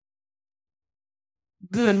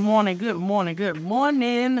Good morning, good morning, good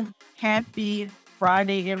morning. Happy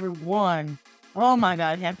Friday, everyone. Oh my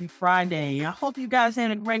God, happy Friday. I hope you guys had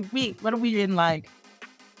a great week. What are we in like?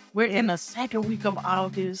 We're in the second week of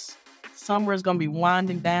August. Summer is going to be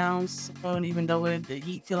winding down soon, even though the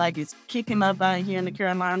heat feel like it's kicking up out here in the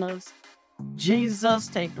Carolinas. Jesus,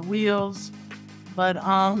 take the wheels. But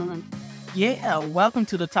welcome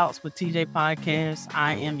to the Talks with TJ podcast.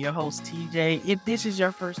 I am your host, TJ. If this is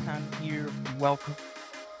your first time here, welcome.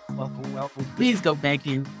 Welcome. Please go back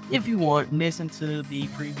in if you want. Listen to the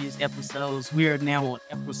previous episodes. We are now on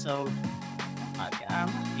episode. Oh my God, I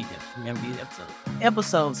can't remember the episode.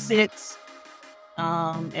 Episode 6.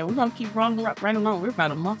 And we're gonna keep running right along. We're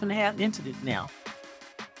about a month and a half into this now.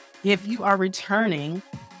 If you are returning,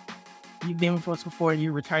 you've been with us before, and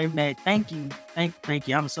you're returning back. Thank you, thank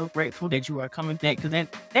you. I'm so grateful that you are coming back because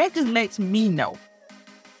that just lets me know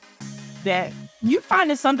that you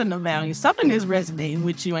finding something of value, something is resonating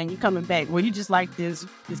with you, and you coming back. Well, you just like this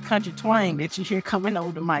country twang that you hear coming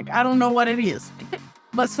over the mic. I don't know what it is,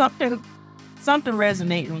 but something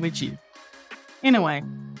resonating with you. Anyway,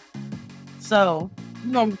 so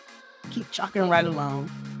we're gonna keep chalking right along.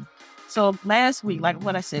 So last week, like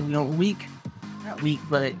what I said, we on not week,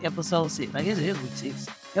 but episode 6. I guess it is week 6.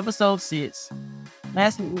 Episode 6.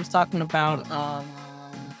 Last week we was talking about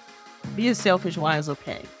being selfish while it's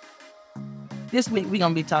okay. This week, we're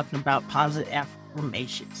going to be talking about positive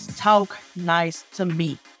affirmations. Talk nice to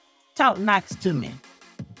me. Talk nice to me.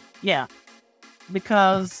 Yeah.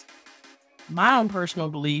 Because my own personal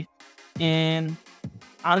belief, and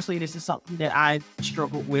honestly, this is something that I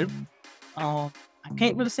struggle with. I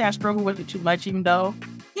can't really say I struggle with it too much, even though,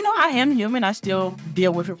 I am human. I still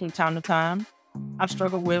deal with it from time to time. I've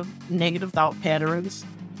struggled with negative thought patterns,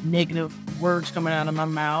 negative words coming out of my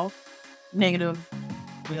mouth, negative.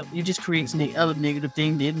 Well, it just creates other negative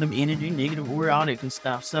things, negative energy, negative word, all that good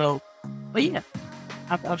stuff. So, but yeah,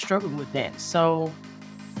 I've struggled with that. So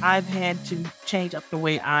I've had to change up the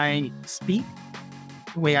way I speak,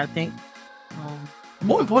 the way I think.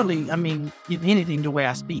 More importantly, I mean, if anything, the way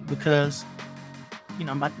I speak, because, I'm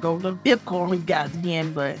about to go a little difficult on you guys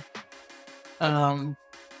again, but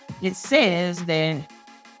it says that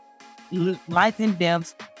life and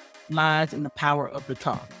death lies in the power of the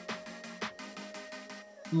tongue.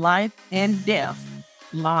 Life and death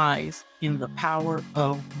lies in the power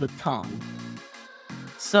of the tongue.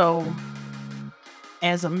 So,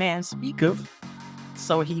 as a man speaketh,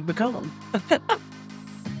 so he becometh.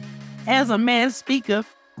 As a man speaketh,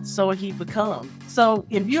 so he becomes. So,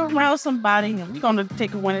 if you're around somebody, and we're going to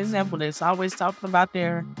take one example that's always talking about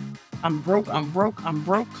I'm broke.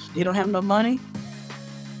 They don't have no money.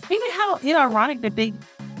 Isn't it how ironic that they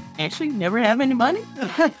actually never have any money?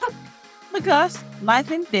 Because life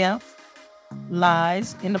and death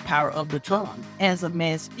lies in the power of the tongue. As a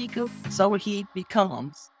man speaketh, so he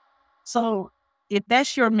becomes. So if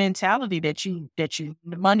that's your mentality that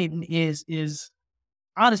the money is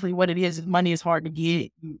honestly what it is money is hard to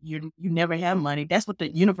get. You never have money. That's what the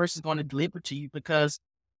universe is going to deliver to you, because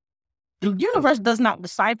the universe does not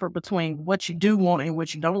decipher between what you do want and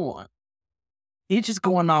what you don't want. It's just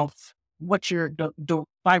going off what the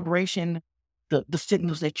vibration, the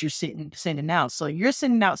signals that you're sending out. So you're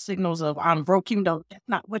sending out signals of I'm broke, even though that's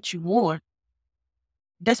not what you want.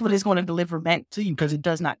 That's what it's going to deliver back to you, because it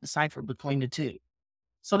does not decipher between the two.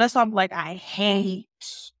 So that's why I'm like, I hate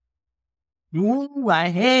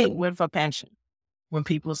with a passion when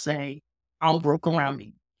people say I'm broke around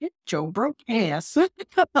me. Get your broke ass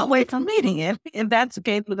away from me then, if that's the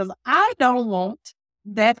case, because I don't want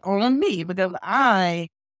that on me, because I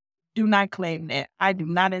do not claim that. I do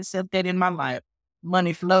not accept that in my life.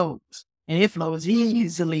 Money flows, and it flows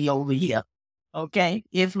easily over here. Okay?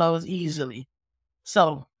 It flows easily.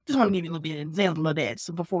 So, just want to give you a little bit of an example of that.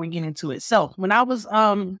 So, before we get into it. So, when I was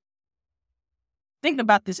thinking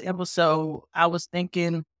about this episode, I was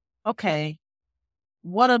thinking, okay,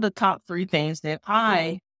 what are the top 3 things that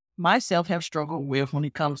I myself have struggled with when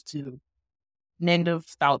it comes to negative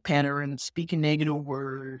thought patterns, speaking negative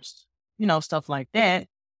words, stuff like that.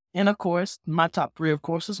 And of course, my top 3, of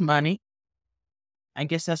course, is money. I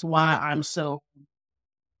guess that's why I'm so,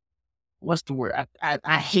 what's the word?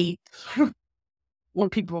 I hate when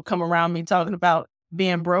people come around me talking about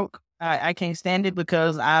being broke. I can't stand it,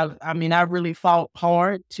 because I really fought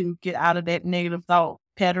hard to get out of that negative thought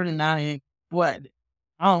pattern. And I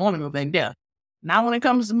don't want to go back there. Not when it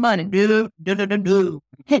comes to money. Don't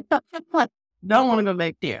want to go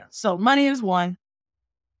back there. So money is one.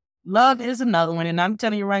 Love is another one. And I'm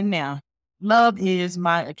telling you right now, love is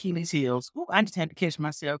my Achilles heels. Ooh, I just had to catch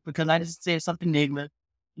myself because I just said something negative.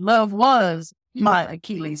 Love was my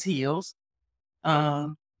Achilles heels.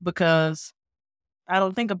 because I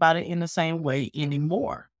don't think about it in the same way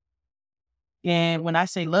anymore. And when I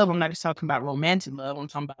say love, I'm not just talking about romantic love. I'm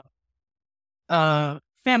talking about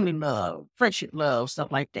family love, friendship love,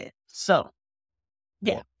 stuff like that. So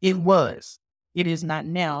yeah, it was. It is not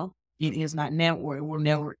now. It is not now, or it will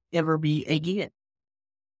never ever be again.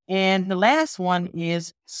 And the last one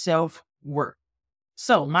is self worth.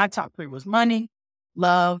 So my top three was money,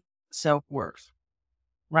 love, self worth,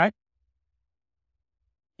 right?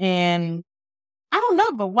 And I don't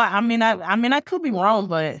know, but why? I could be wrong,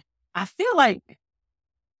 but I feel like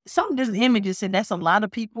some of this images said that's what a lot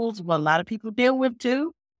of people deal with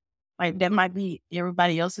too. Like that might be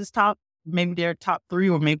everybody else's top, maybe their top three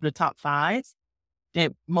or maybe the top five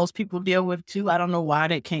that most people deal with too. I don't know why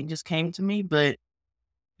that can't just came to me, but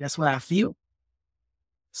that's what I feel.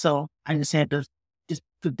 So I just had to just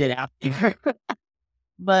put that out there.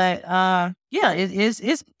 But yeah,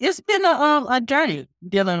 it's been a journey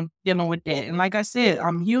dealing with that. And like I said,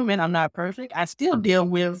 I'm human. I'm not perfect. I still deal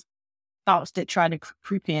with thoughts that try to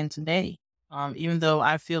creep in today. Even though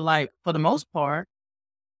I feel like for the most part,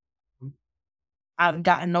 I've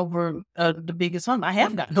gotten over the biggest hump. I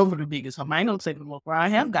have gotten over the biggest hump. I ain't gonna say the most part. I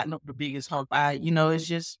have gotten over the biggest hump. It's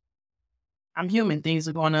just I'm human. Things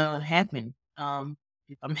are gonna happen.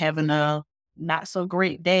 If I'm having a not so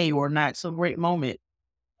great day or not so great moment,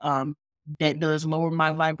 um, that does lower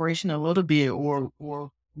my vibration a little bit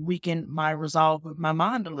or weaken my resolve of my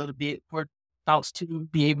mind a little bit for thoughts to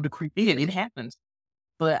be able to creep in. It happens.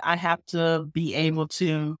 But I have to be able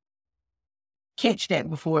to catch that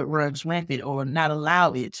before it runs rampant or not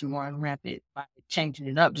allow it to run rampant by changing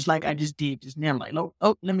it up, just like I just did just now. Like, oh,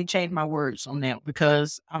 let me change my words on that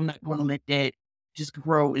because I'm not going to let that just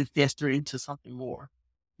grow and fester into something more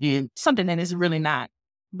and something that is really not.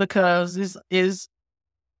 Because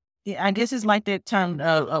yeah, I guess it's like that term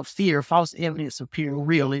of fear, false evidence appear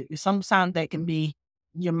real. Sometimes that can be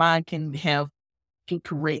your mind can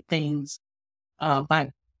correct things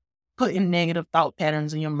by putting negative thought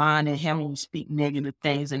patterns in your mind and having you speak negative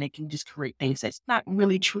things, and it can just create things that's not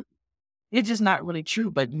really true. It's just not really true,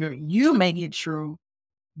 but you make it true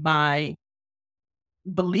by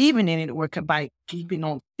believing in it or by keeping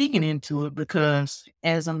on speaking into it because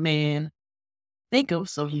as a man thinketh,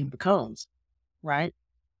 so he becomes, right?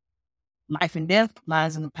 Life and death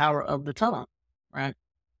lies in the power of the tongue, right?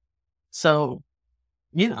 So,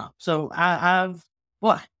 I've,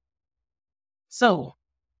 what? So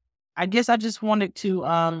I guess I just wanted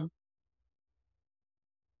to,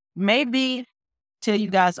 maybe tell you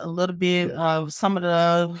guys a little bit of some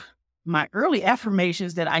of my early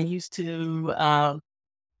affirmations that I used to,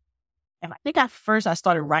 and I think I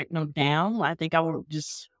started writing them down. I think I would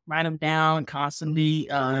just write them down constantly,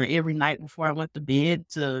 every night before I went to bed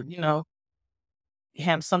to,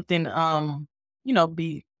 have something,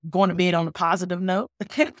 be going to bed on a positive note.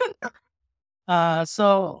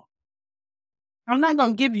 So I'm not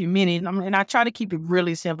going to give you many, and I try to keep it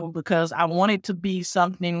really simple because I want it to be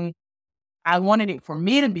something, I wanted it for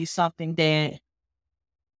me to be something that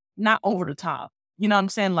not over the top. You know what I'm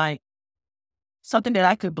saying? Like something that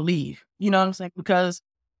I could believe. You know what I'm saying? Because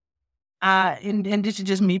and this is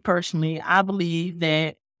just me personally, I believe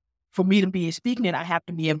that for me to be speaking it, I have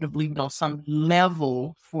to be able to believe it on some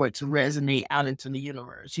level for it to resonate out into the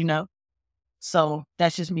universe. So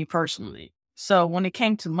that's just me personally. So when it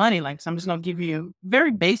came to money, like, so I'm just going to give you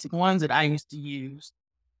very basic ones that I used to use.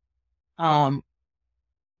 One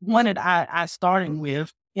that I started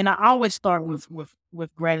with, and I always start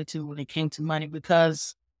with gratitude when it came to money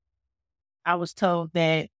because I was told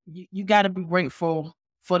that you got to be grateful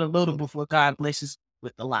for the little before God blesses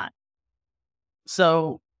with a lot.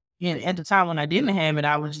 So, at the time when I didn't have it,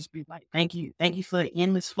 I would just be like, thank you for the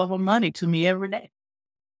endless flow of money to me every day.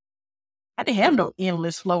 I didn't have no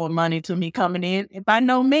endless flow of money to me coming in by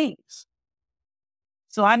no means.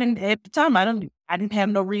 So I didn't at the time. I didn't have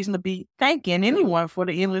no reason to be thanking anyone for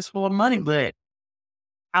the endless flow of money, but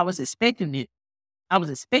I was expecting it. I was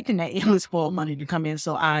expecting that endless flow of money to come in,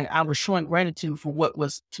 so I was showing gratitude for what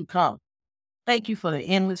was to come. Thank you for the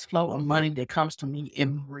endless flow of money that comes to me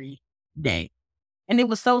every day. And it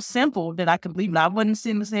was so simple that I could believe it. I wasn't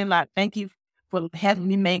sitting there saying like, thank you for having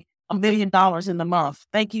me make $1 million in a month.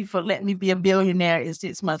 Thank you for letting me be a billionaire in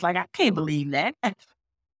 6 months. Like, I can't believe that. Hell,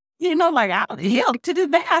 to this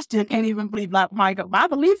day, I still can't even believe, like, Michael, I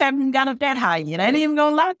believe I haven't even got up that high yet. I ain't even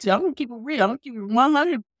gonna lie to you. I'm gonna keep it real. I'm gonna keep it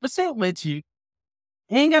 100% with you.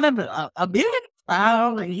 Ain't got a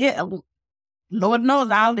billion. Yeah, Lord knows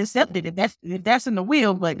I'll accept it if that's in the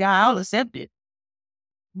will, but God, I'll accept it.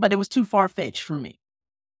 But it was too far fetched for me.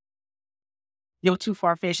 It was too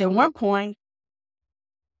far fetched. At one point,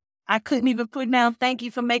 I couldn't even put down, thank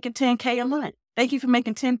you for making 10K a month. Thank you for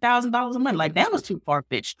making $10,000 a month. Like, that was too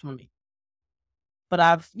far-fetched for me. But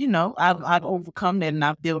I've overcome that and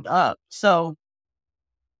I've built up. So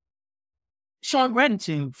showing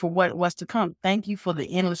gratitude for what's to come. Thank you for the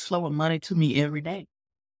endless flow of money to me every day.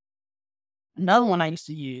 Another one I used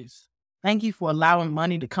to use. Thank you for allowing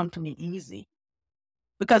money to come to me easy.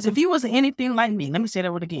 Because if you was anything like me, let me say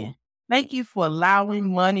that word again. Thank you for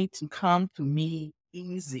allowing money to come to me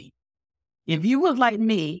easy. If you was like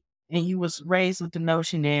me and you was raised with the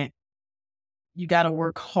notion that you got to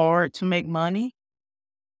work hard to make money,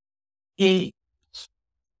 it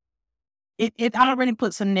already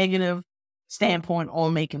puts a negative standpoint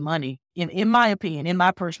on making money, in my opinion, in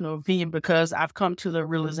my personal opinion, because I've come to the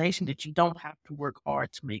realization that you don't have to work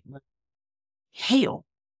hard to make money. Hell,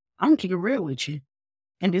 I'm keeping it real with you.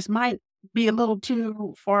 And this might be a little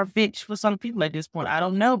too far-fetched for some people at this point. I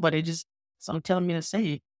don't know, but it just, something telling me to say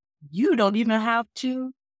it. You don't even have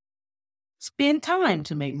to spend time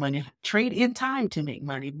to make money, trade in time to make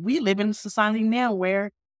money. We live in a society now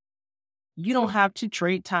where you don't have to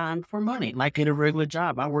trade time for money. Like in a regular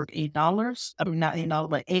job, I work $8. I mean, not $8,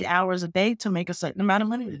 but 8 hours a day to make a certain amount of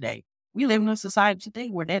money a day. We live in a society today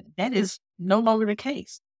where that is no longer the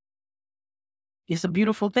case. It's a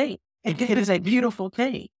beautiful thing. It is a beautiful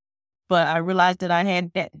thing. But I realized that I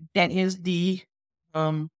had that is the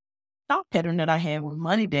thought pattern that I had with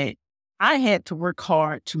money, that I had to work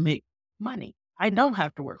hard to make money. I don't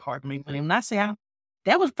have to work hard to make money. When I say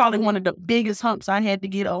that was probably one of the biggest humps I had to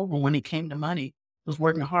get over when it came to money, was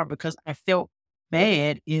working hard, because I felt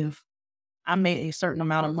bad if I made a certain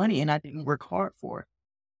amount of money and I didn't work hard for it.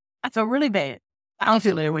 I felt really bad. I don't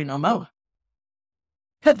feel that way no more.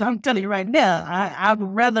 Because I'm telling you right now, I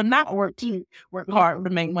would rather not work hard to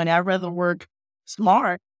make money. I'd rather work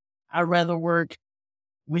smart. I'd rather work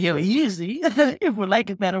real easy, if we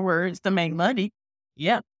like better words, to make money.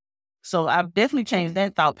 Yeah. So I've definitely changed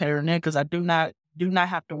that thought pattern there, because I do not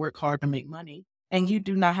have to work hard to make money. And you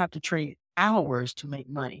do not have to trade hours to make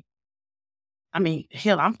money. I mean,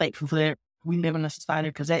 hell, I'm thankful for that. We live in a society,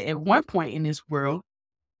 because at one point in this world,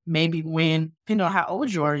 maybe when, depending on how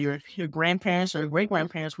old you are, your grandparents or great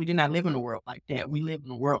grandparents, we did not live in a world like that. We live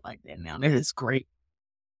in a world like that now. That is great.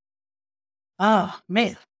 Oh,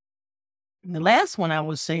 man. And the last one I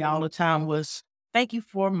would say all the time was, thank you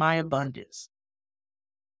for my abundance.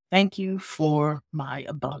 Thank you for my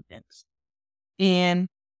abundance. And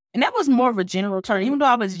that was more of a general term. Even though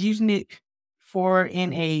I was using it for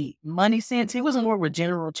in a money sense, it was more of a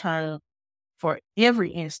general term for every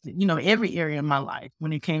instant, every area of my life.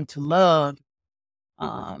 When it came to love,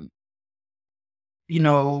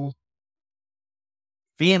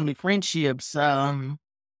 family, friendships, of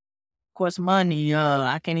course, money.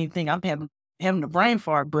 I can't even think. I'm having a brain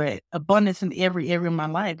fart, but abundance in every area of my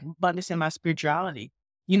life, abundance in my spirituality,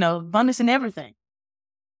 abundance in everything.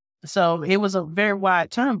 So it was a very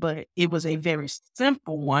wide term, but it was a very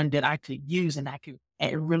simple one that I could use and I could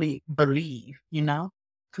really believe,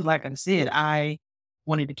 because like I said, I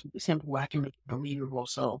wanted to keep it simple where I can make it believable.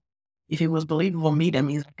 So if it was believable to me, that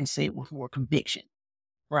means I can say it with more conviction,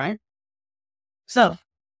 right? So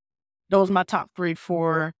those are my top 3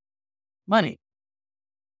 for money.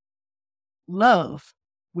 Love,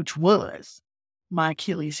 which was my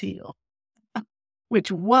Achilles heel.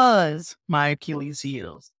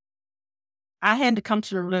 I had to come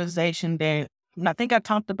to the realization that, and I think I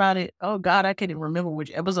talked about it. Oh God, I can't even remember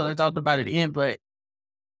which episode I talked about it in, but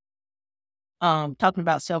talking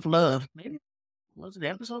about self-love. Maybe was it the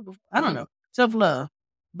episode before? I don't know. Self-love.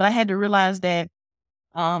 But I had to realize that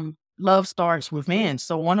love starts within.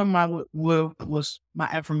 So one of my was my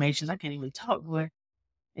affirmations. I can't even talk, but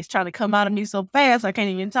it's trying to come out of me so fast I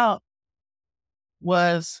can't even talk.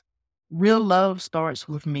 Was real love starts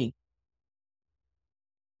with me.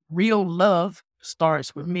 Real love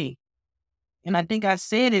starts with me. And I think I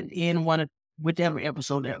said it in whichever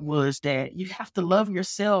episode that was, that you have to love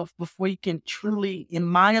yourself before you can truly, in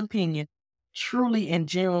my opinion, truly and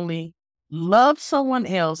genuinely love someone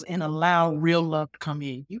else and allow real love to come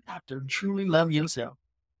in. You have to truly love yourself.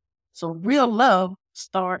 So real love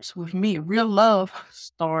starts with me. Real love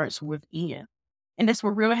starts within. And that's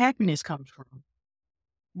where real happiness comes from.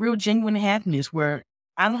 Real genuine happiness, where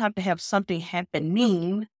I don't have to have something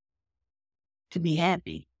happening to be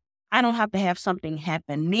happy. I don't have to have something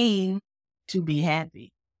happening to be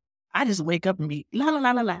happy. I just wake up and be la la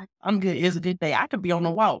la la la. I'm good. It's a good day. I could be on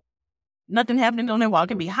the walk. Nothing happening on that walk. It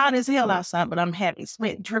could be hot as hell outside, but I'm happy.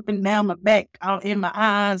 Sweat dripping down my back, out in my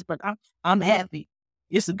eyes, but I'm happy.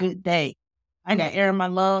 It's a good day. I got air in my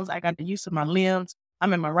lungs. I got the use of my limbs.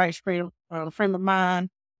 I'm in my right frame of mind.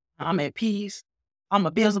 I'm at peace. All my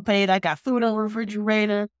bills are paid. I got food on the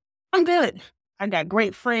refrigerator. I'm good. I got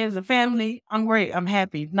great friends and family. I'm great. I'm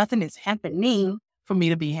happy. Nothing is happening for me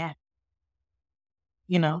to be happy.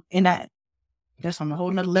 And that's on a whole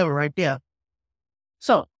nother level right there.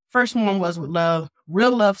 So first one was with love.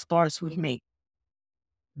 Real love starts with me.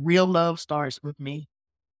 Real love starts with me.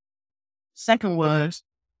 Second was,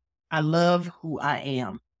 I love who I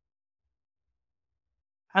am.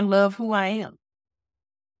 I love who I am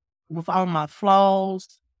with all my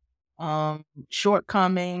flaws,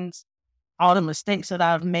 shortcomings, all the mistakes that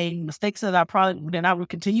I've made, mistakes that I will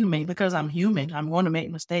continue to make because I'm human. I'm going to make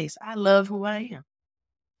mistakes. I love who I am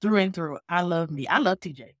through and through. I love me. I love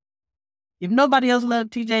TJ. If nobody else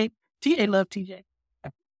loved TJ, TJ loved TJ.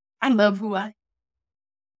 I love who I am.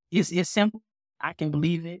 It's simple. I can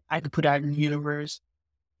believe it. I can put it out in the universe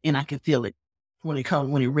and I can feel it when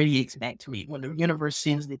it radiates back to me. When the universe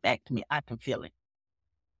sends it back to me, I can feel it.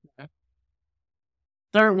 Okay.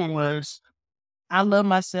 Third one was, I love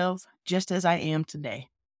myself just as I am today.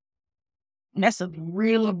 And that's a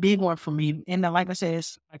really big one for me. And like I said,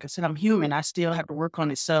 I'm human. I still have to work on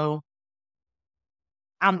it. So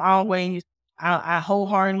I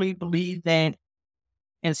wholeheartedly believe that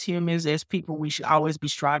as humans, as people, we should always be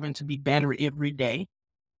striving to be better every day.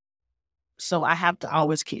 So I have to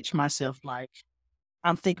always catch myself like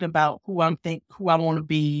I'm thinking about who I want to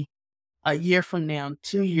be a year from now,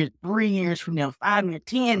 2 years, 3 years from now, 5 years,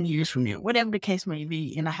 10 years from now, whatever the case may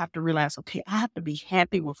be. And I have to realize, okay, I have to be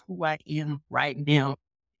happy with who I am right now.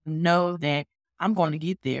 Know that I'm going to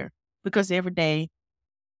get there because every day,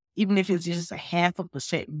 even if it's just a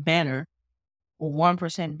 0.5% better or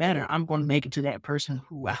 1% better, I'm going to make it to that person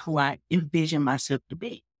who I envision myself to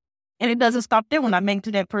be. And it doesn't stop there. When I make it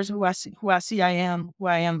to that person who I see I am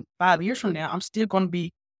 5 years from now, I'm still going to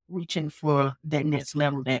be reaching for that next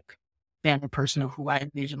level, that better person of who I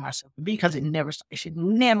envision myself to be, because it should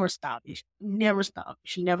never stop. It should never stop. It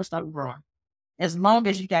should never stop growing. As long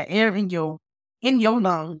as you got air in your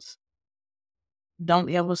lungs, don't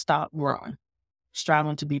ever stop growing,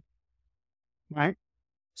 striving to be right.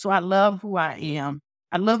 So I love who I am.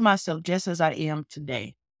 I love myself just as I am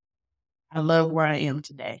today. I love where I am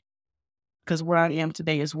today. Because where I am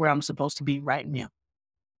today is where I'm supposed to be right now.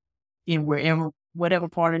 And whatever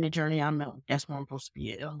part of the journey I'm on, that's where I'm supposed to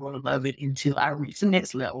be at. I'm going to love it until I reach the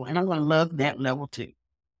next level. And I'm going to love that level too.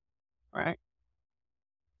 Right?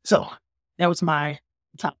 So that was my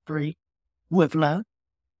top 3 with love.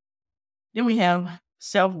 Then we have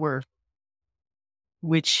self-worth,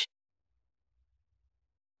 which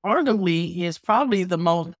arguably is probably the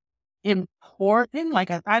most important.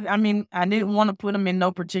 Like I mean, I didn't want to put them in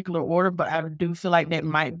no particular order, but I do feel like that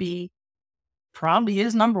might be probably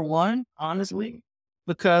is number 1, honestly,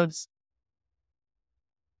 because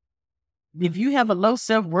if you have a low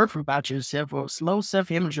self-worth about yourself or low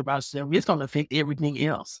self-image about yourself, it's going to affect everything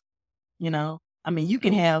else. I mean, you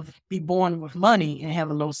can be born with money and have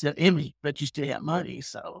a low self-image, but you still have money.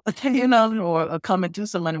 So, or come into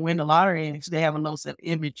someone and win the lottery and they have a low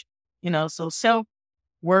self-image, so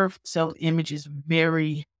self-worth, self-image is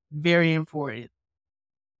very, very important.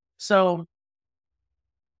 So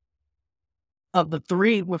of the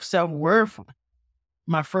 3 with self-worth,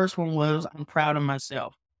 my first one was, I'm proud of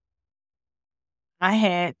myself.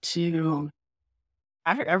 I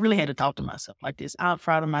really had to talk to myself like this. I'm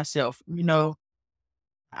proud of myself.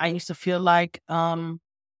 I used to feel like I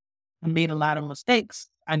made a lot of mistakes.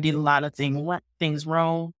 I did a lot of things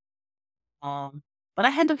wrong. But I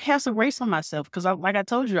had to have some grace on myself because, like I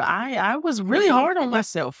told you, I was really hard on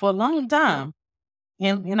myself for a long time,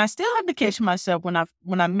 and I still have to catch myself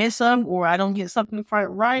when I mess up or I don't get something quite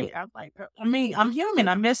right. I'm human.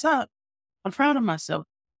 I mess up. I'm proud of myself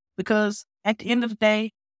because at the end of the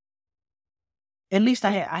day, at least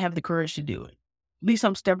I have the courage to do it. At least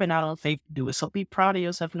I'm stepping out on faith to do it. So be proud of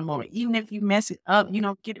yourself in the moment. Even if you mess it up, you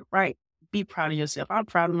don't get it right. Be proud of yourself. I'm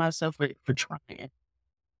proud of myself for trying.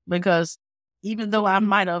 Because even though I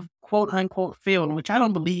might have quote unquote failed, which I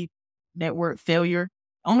don't believe that word failure,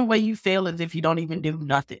 the only way you fail is if you don't even do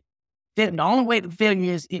nothing. The only way to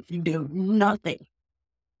failure is if you do nothing.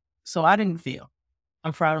 So I didn't fail.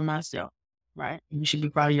 I'm proud of myself, right? You should be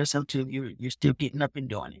proud of yourself too. You're still getting up and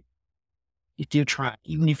doing it. You're still trying.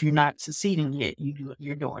 Even if you're not succeeding yet,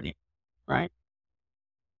 you're doing it, right?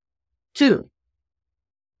 2,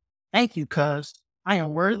 thank you, cuz I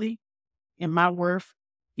am worthy and my worth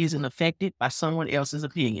isn't affected by someone else's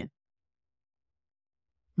opinion.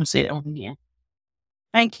 I'm going to say that one again.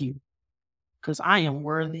 Thank you, because I am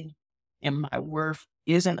worthy and my worth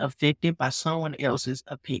isn't affected by someone else's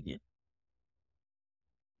opinion.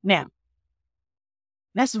 Now,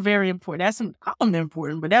 That's very important. I'm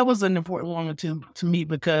important, but that was an important one to me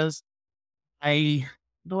because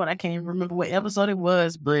Lord, I can't even remember what episode it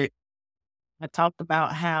was, but I talked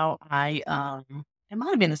about how it might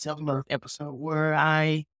have been a self-love episode where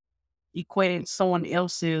I equated someone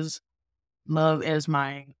else's love as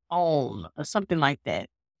my own or something like that.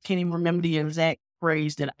 Can't even remember the exact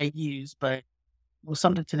phrase that I used, but it was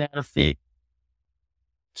something to that effect.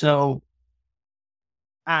 So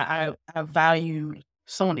I value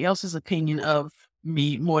someone else's opinion of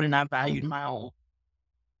me more than I valued my own.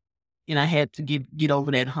 And I had to get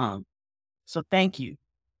over that hump. So thank you.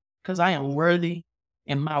 Because I am worthy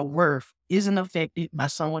and my worth isn't affected by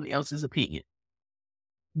someone else's opinion,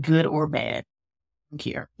 good or bad. I don't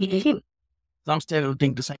care. So I'm still going to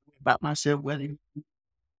think the same way about myself, whether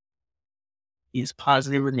it's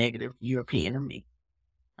positive or negative, your opinion of me.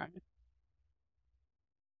 Right?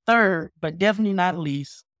 Third, but definitely not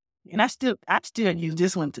least, and I still use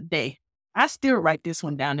this one today. I still write this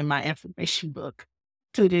one down in my affirmation book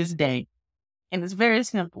to this day. And it's very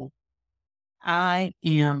simple. I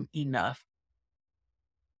am enough.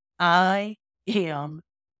 I am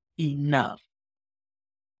enough.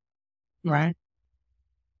 Right?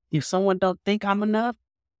 If someone don't think I'm enough,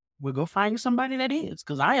 we'll go find somebody that is,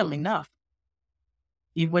 because I am enough.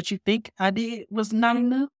 If what you think I did was not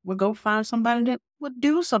enough, we'll go find somebody that would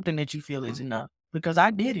do something that you feel is enough. Because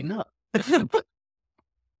I did enough.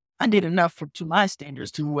 I did enough to my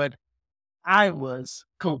standards, to what I was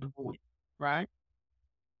comfortable with, right?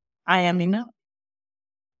 I am enough.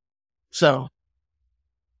 So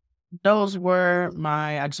those were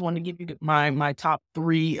I just want to give you my top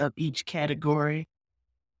three of each category.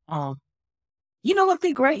 Um, what'd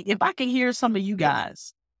be great? If I could hear what some of you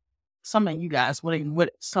guys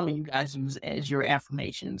use as your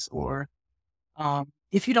affirmations, or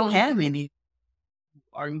if you don't have any,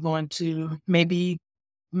 are you going to maybe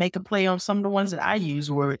make a play on some of the ones that I use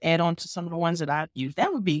or add on to some of the ones that I use?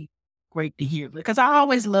 That would be great to hear, because I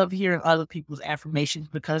always love hearing other people's affirmations,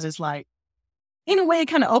 because it's like, in a way, it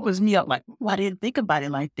kind of opens me up, like, "Oh, I didn't think about it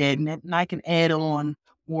like that." And I can add on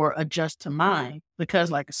or adjust to mine,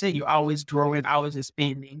 because like I said, you're always growing, always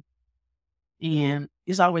expanding. And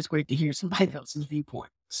it's always great to hear somebody else's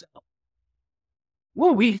viewpoint. So,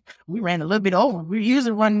 well, we ran a little bit over. We're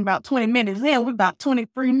usually running about 20 minutes in. We're about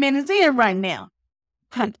 23 minutes in right now.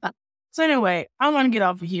 So anyway, I'm going to get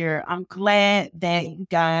off of here. I'm glad that you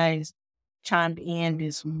guys chimed in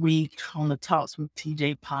this week on the Talks with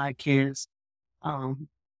TJ podcast.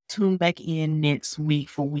 Tune back in next week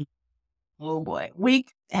for week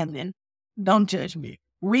 7. Don't judge me.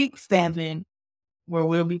 Week 7, where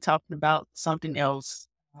we'll be talking about something else.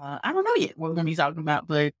 I don't know yet what we're going to be talking about,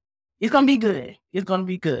 but it's going to be good. It's going to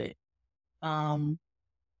be good.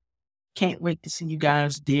 Can't wait to see you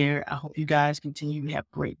guys there. I hope you guys continue to have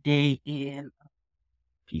a great day, and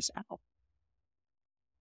peace out.